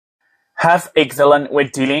Have excellent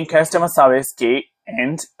with dealing customer service skill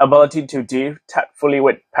and ability to deal tactfully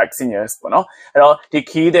with passengers ပေါ့နော်အဲ့တော့ဒီ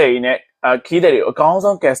key တွေနဲ့key တွေကိုအကောင်း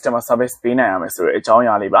ဆုံး customer service ပေးနိုင်ရမယ်ဆိုတဲ့အကြောင်းအ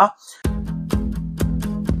ရာလေးပါ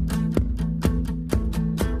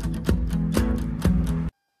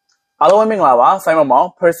အားလုံးမင်္ဂလာပါဆိုင်းမောင်မောင်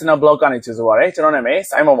personal blog ကနေကြိုဆိုပါရစေကျွန်တော်နာမည်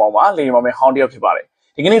ဆိုင်းမောင်မောင်ပါလေမောင်မေဟောင်းတယောက်ဖြစ်ပါတယ်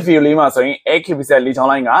ဒီကနေ့ video လေးမှာဆိုရင် KBZ လေးချော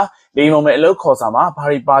င်းလိုင်းကလေမောင်မေအလုပ်ခေါ်စာမှာဘာ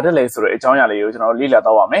တွေပါတယ်လဲဆိုတဲ့အကြောင်းအရာလေးကိုကျွန်တော်လေ့လာ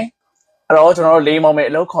တော့ပါမယ်အဲ့တော့ကျွန်တော်တို့လေမောင်မေ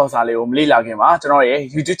အလုပ်ခေါ်စာလေးကိုမလေ့လာခင်မှာကျွန်တော်ရဲ့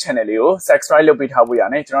YouTube channel လေးကို subscribe လုပ်ပေးထားဖို့ရ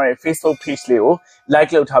တယ်ကျွန်တော်ရဲ့ Facebook page လေးကို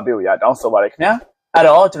like လုပ်ထားပေးဖို့ရတောင်းဆိုပါရခင်ဗျာအဲ့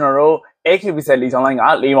တော့ကျွန်တော်တို့ KBZ လေးချောင်းလိုင်းက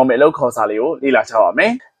လေမောင်မေအလုပ်ခေါ်စာလေးကိုလေ့လာချပါမ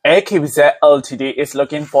ယ်KBZ Ltd is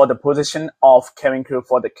looking for the position of cabin crew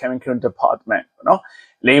for the cabin crew department နော်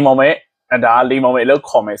လေမောင်မေအဲ့ဒါလေမောင်မေအလုပ်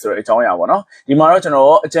ခေါ်မယ်ဆိုတဲ့အကြောင်းအရာပေါ့နော်ဒီမှာတော့ကျွန်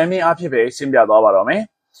တော်အကြမ်းမြင်အဖြစ်ပဲရှင်းပြသွားပါတော့မယ်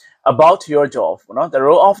About your job, the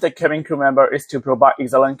role of the cabin crew member is to provide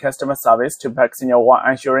excellent customer service to passengers while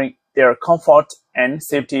ensuring their comfort and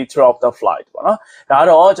safety throughout the flight. ဒါ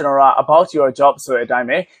တော့ကျွန်တော်က about your job ဆိုတဲ့အတိုင်း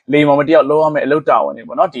ပဲလေမောင်မတယောက်လုပ်ရမယ့်အလုပ်တာဝန်တွေ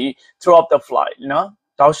ပေါ့နော်ဒီ throughout the flight နော်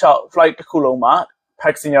တောက်လျှောက် flight တစ်ခုလုံးမှာ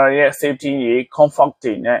passenger ရဲ့ safety တွေ comfort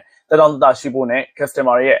တွေနဲ့တရှိဖို့နဲ့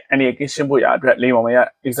customer ရဲ့ engagement ဖို့ရအတွက်လေမောင်မရဲ့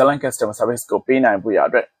excellent customer service ကိုပေးနိုင်ဖို့ရ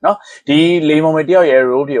အတွက်เนาะဒီလေမောင်မတယောက်ရဲ့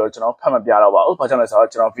role တွေကိုကျွန်တော်ဖတ်မပြတော့ပါဘူးဘာကြောင့်လဲဆို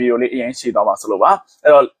တော့ကျွန်တော် video လေးအရင်ရှင်းသွားမှာဆိုလို့ပါ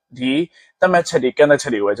အဲ့တော့ဒီသတ်မှတ်ချက်တွေကန့်သက်ချ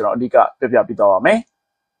က်တွေကိုကျွန်တော်အဓိကပြပြသွားပါမယ်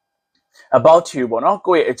about you ပေါ့နော်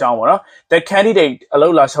ကိုယ့်ရဲ့အကြောင်းပေါ့နော် the candidate အလု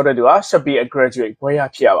ပ်လာလျှောက်တဲ့သူက should be a graduate ဘွဲရ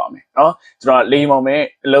ဖြစ်ရပါမယ်เนาะကျွန်တော်လေမောင်မ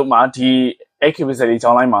အလုပ်မှာဒီ KBZ ကျော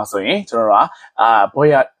င်းလိုက်မှာဆိုရင်ကျွန်တော်ကဘွဲ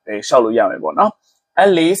ရလျှောက်လို့ရမယ်ပေါ့နော် at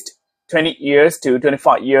least 20 years to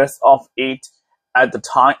 25 years of age at the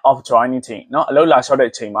time of joining team เนาะအလုပ်လာလျှောက်တဲ့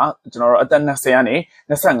အချိန်မှာကျွန်တော်တို့အသက်20ကနေ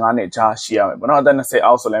25နှစ်ကြားရှိရမယ်ပေါ့နော်အသက်20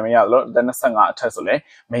အောက်ဆိုလည်းမရလို့အသက်25အထက်ဆိုလည်း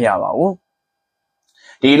မရပါဘူး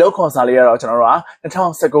ဒီအလုပ်ခေါ်စာလေးကတော့ကျွန်တော်တို့က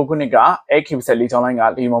2019ခုနှစ်က KBZ လေးချောင်းလိုင်းက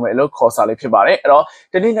လေမောင်မယ်အလုပ်ခေါ်စာလေးဖြစ်ပါတယ်အဲ့တော့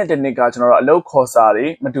ဒီနေ့နဲ့ဒီနေ့ကကျွန်တော်တို့အလုပ်ခေါ်စာတွေ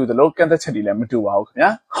မတူသလိုကန့်သက်ချက်တွေလည်းမတူပါဘူးခင်ဗျာ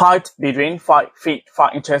height between 5 feet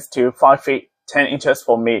 5 inches to 5 feet 10 inches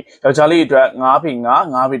for me ယောက်ျားလေးအတွက်9ဖေ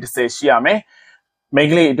9ဖေ10ရှိရမယ်မိန်း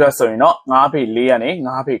ကလေးအတွက်ဆိုရင်တော့9ဖေ4ကနေ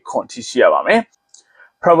9ဖေ9ထိရှိရပါမယ်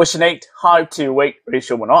proportionate height to weight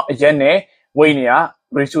ratio ပေါ့နော်အရက်နဲ့ weight နေရ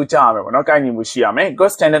ratio ကြရမယ်ပေါ့နော်ကိုက်ညီမှုရှိရမယ်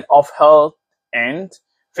good standard of health and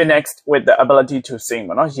fitness with the ability to sing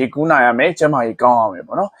ပေါ့နော်ရေကူးနိုင်ရမယ်ကျန်းမာရေးကောင်းရမယ်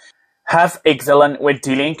ပေါ့နော် have excellent with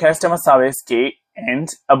dealing customer service skill and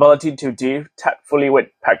ability to deal tactfully with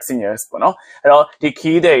passengers ပေါ့နော်အဲ့တော့ဒီ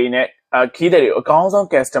key တွေနဲ့key တွေကိုအကောင်းဆုံး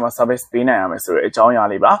customer service ပေးနိုင်ရမယ်ဆိုတဲ့အကြောင်းအရာ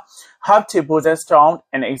လေးပါ have to possess strong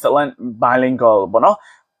and excellent bilingual ပေါ့နော်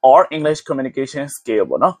or English communication skill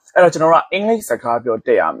ပေါ့နော်အဲ့တော့ကျွန်တော်တို့က English စကားပြောတ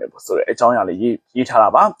တ်ရမယ်ပေါ့ဆိုတဲ့အကြောင်းအရာလေးရေးထားတာ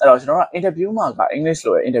ပါအဲ့တော့ကျွန်တော်တို့က interview မှာက English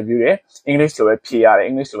လိုပဲ interview တယ် English လိုပဲဖြေရတယ်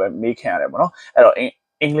English လိုပဲမေးခံရတယ်ပေါ့နော်အဲ့တော့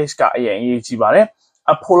English ကအရင်အရေးကြီးပါတယ်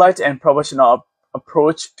a polite and professional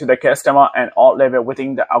approach to the customer and all level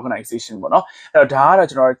within the organization ပေါ့နော်အဲ့တော့ဒါကတော့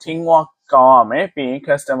ကျွန်တော်တို့ teamwork ကောင်းရမယ်ပြီးရင်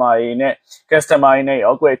customer တွေနဲ့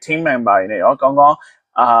ရောကိုယ့် team member တွေနဲ့ရောကောင်း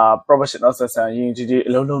professional ဆန်ဆန်ရင်ကြီး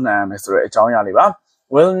အလုပ်လုပ်နိုင်ရမယ်ဆိုတဲ့အကြောင်းအရာလေးပါ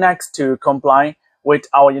will next to comply with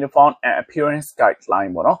our uniform and appearance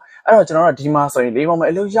guideline ပေါ့နော်အဲ့တော့ကျွန်တော်တို့ဒီမှာဆိုရင်လေမောင်မ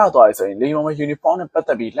အလုပ်ရသွားပြီဆိုရင်လေမောင်မ uniform နဲ့ပတ်သ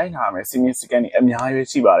က်ပြီးလိုက်နာရမယ်စီမင်းစည်းကမ်းတွေအများကြီး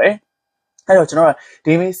ရှိပါတယ်အဲ့တော့ကျွန်တော်က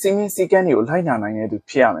ဒီစီမင်းစည်းကမ်းတွေကိုလိုက်နာနိုင်တဲ့သူ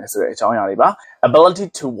ဖြစ်ရမယ်ဆိုတဲ့အကြောင်းအရာလေးပါ ability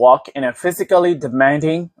to work in a physically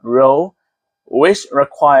demanding role which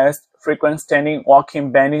requires frequent standing,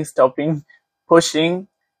 walking, bending, stopping, pushing,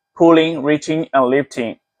 pulling, reaching, and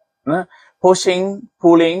lifting. Pushing,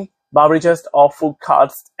 pulling, beverages or food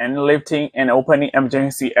carts, and lifting and opening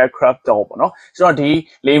emergency aircraft door ပေါ့နော်ကျွန်တော်ဒီ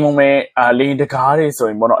လေမုံမဲလေတကားတွေဆို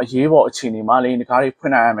ရင်ပေါ့နော်အရေးပေါ်အခြေအနေမှာလေတကားတွေဖွ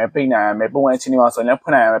င့်နိုင်ရမယ်ပိတ်နိုင်ရမယ်ပုံမှန်အခြေအနေမှာဆိုရင်လည်းဖွ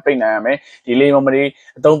င့်နိုင်ရမယ်ပိတ်နိုင်ရမယ်ဒီလေမုံမတွေ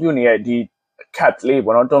အသုံးပြုနေတဲ့ဒီ cat လေး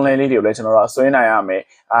ပေါ့နော်တွန်းလဲလေးတွေကိုလည်းကျွန်တော်တို့ဆွဲနိုင်ရမယ်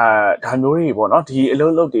ဒါမျိုးတွေပေါ့နော်ဒီအလု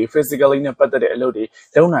ပ်လုပ်တွေ physically နဲ့ပတ်သက်တဲ့အလုပ်တွေ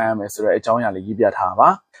လုပ်နိုင်ရမယ်ဆိုတဲ့အကြောင်းအရာလေးရေးပြထားပါ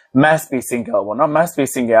must be single ပေါ့နော် must be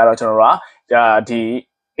single ကတော့ကျွန်တော်တို့ကဒီ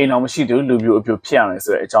အိမ်တော်မရှိသူလူမျိုးအပြိုဖြစ်ရမယ်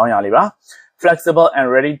ဆိုတဲ့အကြောင်းအရာလေးပါ flexible and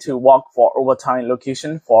ready to work for overtime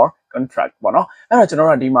location for contract ပေါ့နော်အဲ့တော့ကျွန်တော်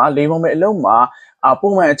တို့ဒီမှာလေမောင်မဲ့အလုပ်မှာပုံ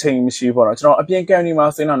မှန်အချိန်မရှိပေါ့နော်ကျွန်တော်အပြင်ကန်ဒီမှာ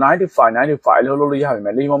ဆိုရင်တော့95အလုပ်လုပ်လို့ရပါမ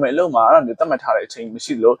ယ်လေမောင်မဲ့အလုပ်မှာအဲ့ဒါမျိုးသတ်မှတ်ထားတဲ့အချိန်မ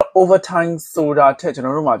ရှိလို့ overtime ဆိုတာထက်ကျွန်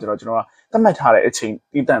တော်တို့မှာကျွန်တော်ကသတ်မှတ်ထားတဲ့အချိန်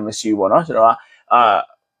တည်တံ့မရှိဘူးပေါ့နော်ကျွန်တော်က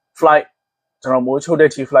flight ကျွန်တော်မိုးချိုးတဲ့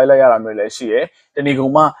flight လိုက်ရတာမျိုးလည်းရှိရယ်တဏီကုံ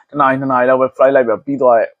မှ2နာရီလောက်ပဲ flight လိုက်ပြီး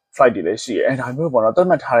သွားတဲ့ flight တွေလည်းရှိရယ်ဒါမျိုးပေါ့နော်သတ်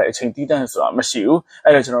မှတ်ထားတဲ့အချိန်တည်တံ့ဆိုတာမရှိဘူး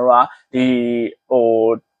အဲ့တော့ကျွန်တော်တို့ကဒီ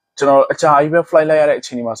ကျွန်တော်အကြာကြီးပဲ flight လိုက်ရတဲ့အ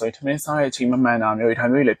ချိန်ဒီမှာဆိုရင်ထမင်းစားတဲ့အချိန်မမှန်တာမျိုးဒါ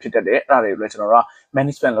မျိုးတွေလည်းဖြစ်တတ်တယ်အဲ့ဒါတွေကိုလည်းကျွန်တော်တို့က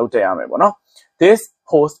management လုပ်တတ်ရမယ်ပေါ့နော် This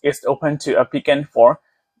post is open to applicant for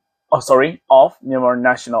sorry of Myanmar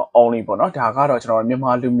national only ပေါ့နော်ဒါကတော့ကျွန်တော်မြန်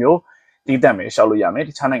မာလူမျိုးတည်တတ်မယ်ရှောက်လို့ရမယ်တ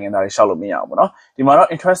ခြားနိုင်ငံသားတွေရှောက်လို့မရဘူးပေါ့နော်ဒီမှာတော့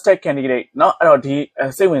interested candidate เนาะအဲ့တော့ဒီ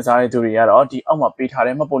စိတ်ဝင်စားတဲ့သူတွေကတော့ဒီအောက်မှာပေးထား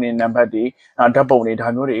တဲ့မှတ်ပုံတင်နံပါတ်တွေဓာတ်ပုံတွေဒါ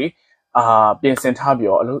မျိုးတွေပြင်ဆင်ထားပြီး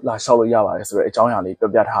တော့အလုပ်လာလျှောက်လို့ရပါတယ်ဆိုတဲ့အကြောင်းအရာလေးပြော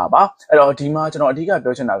ပြထားပါအဲ့တော့ဒီမှာကျွန်တော်အဓိက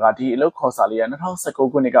ပြောချင်တာကဒီအလုပ်ခေါ်စာလေးက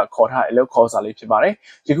2019ခုနှစ်ကခေါ်ထားတဲ့အလုပ်ခေါ်စာလေးဖြစ်ပါတယ်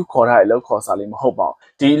ဒီခုခေါ်ထားတဲ့အလုပ်ခေါ်စာလေးမဟုတ်ပါဘူး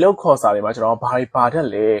ဒီအလုပ်ခေါ်စာလေးမှာကျွန်တော်ဘာတွေပါတတ်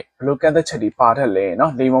လဲဘယ်လိုကန့်သက်ချက်တွေပါတတ်လဲเนาะ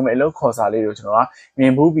လေမုံမဲ့အလုပ်ခေါ်စာလေးကိုကျွန်တော်ကမြ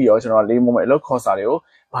င်မှုပြီးတော့ကျွန်တော်လေမုံမဲ့အလုပ်ခေါ်စာလေးကို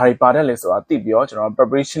ဘာတွေပါတတ်လဲဆိုတာသိပြီးတော့ကျွန်တော်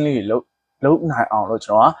preparation လေးလုပ်နိုင်အောင်လို့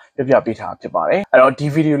ကျွန်တော်ကပြပေးထားဖြစ်ပါတယ်အဲ့တော့ဒီ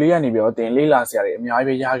ဗီဒီယိုလေးကနေပြီးတော့သင်လေးလာစရာတွေအများ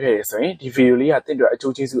ကြီးပဲရခဲ့ရဆိုရင်ဒီဗီဒီယိုလေးကသင်တို့အ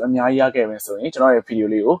ကျိုးကျေးဇူးအများကြီးရခဲ့မယ်ဆိုရင်ကျွန်တော်ရဲ့ဗီဒီယို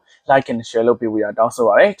လေးကို like and share လုပ်ပေးဖို့ရတောင်းဆို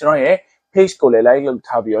ပါတယ်ကျွန်တော်ရဲ့ page ကိုလည်း like လုပ်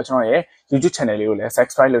ထားပြီးတော့ကျွန်တော်ရဲ့ YouTube channel လေးကိုလည်း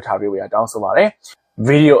subscribe လုပ်ထားပေးဖို့ရတောင်းဆိုပါတယ်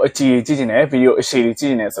ဗီဒီယိုအကြည့်ကြည့်နေဗီဒီယိုအရှည်ကြ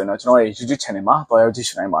ည့်နေဆိုရင်တော့ကျွန်တော်ရဲ့ YouTube channel မှာတွားရောက်ကြည့်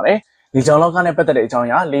ရှုနိုင်ပါတယ်လေကြောင်းလောကနဲ့ပတ်သက်တဲ့အကြောင်း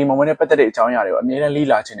အရာလေမုံနဲ့ပတ်သက်တဲ့အကြောင်းအရာတွေကိုအမြဲတမ်းလေ့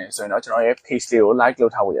လာခြင်းနေဆိုရင်တော့ကျွန်တော်ရဲ့ page လေးကို like လု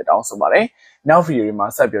ပ်ထားဖို့ရတောင်းဆိုပါတယ်နောက်ဗီဒီယိုတွေမှာ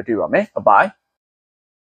ဆက်ပြီးတွေ့ပါမယ် bye bye